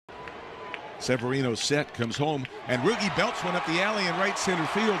Severino set, comes home, and Rougned belts one up the alley in right center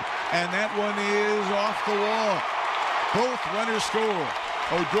field, and that one is off the wall. Both runners score.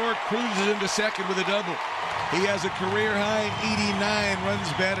 Odor cruises into second with a double. He has a career-high 89 runs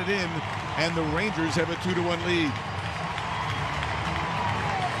batted in, and the Rangers have a 2-1 lead.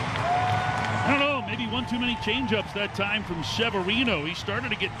 I don't know, maybe one too many changeups that time from Severino. He started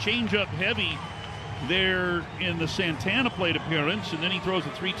to get changeup heavy there in the Santana plate appearance, and then he throws a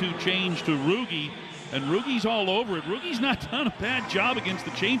 3-2 change to Rougned, and Rougned's all over it. Rougned's not done a bad job against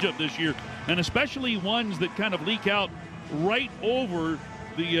the changeup this year, and especially ones that kind of leak out right over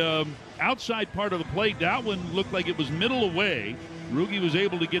the outside part of the plate. That one looked like it was middle away. Rougned was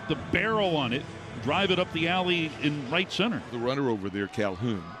able to get the barrel on it, drive it up the alley in right center. The runner over there,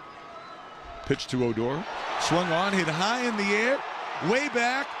 Calhoun. Pitch to Odor. Swung on, hit high in the air, way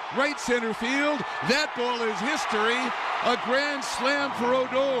back, right center field. That ball is history. A grand slam for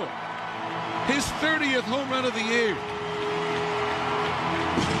Odor. His 30th home run of the year.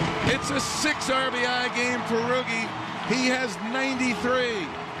 It's a 6 RBI game for Rougned. He has 93.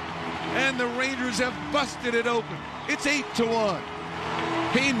 And the Rangers have busted it open. It's 8-1.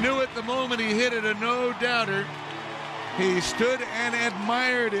 He knew it the moment he hit it, a no-doubter. He stood and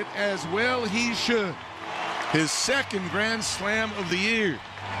admired it, as well he should. His second grand slam of the year.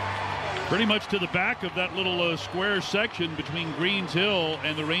 Pretty much to the back of that little square section between Greens Hill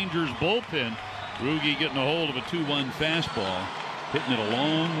and the Rangers bullpen. Rougned getting a hold of a 2-1 fastball, hitting it a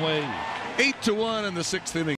long way. 8-1 in the 6th inning.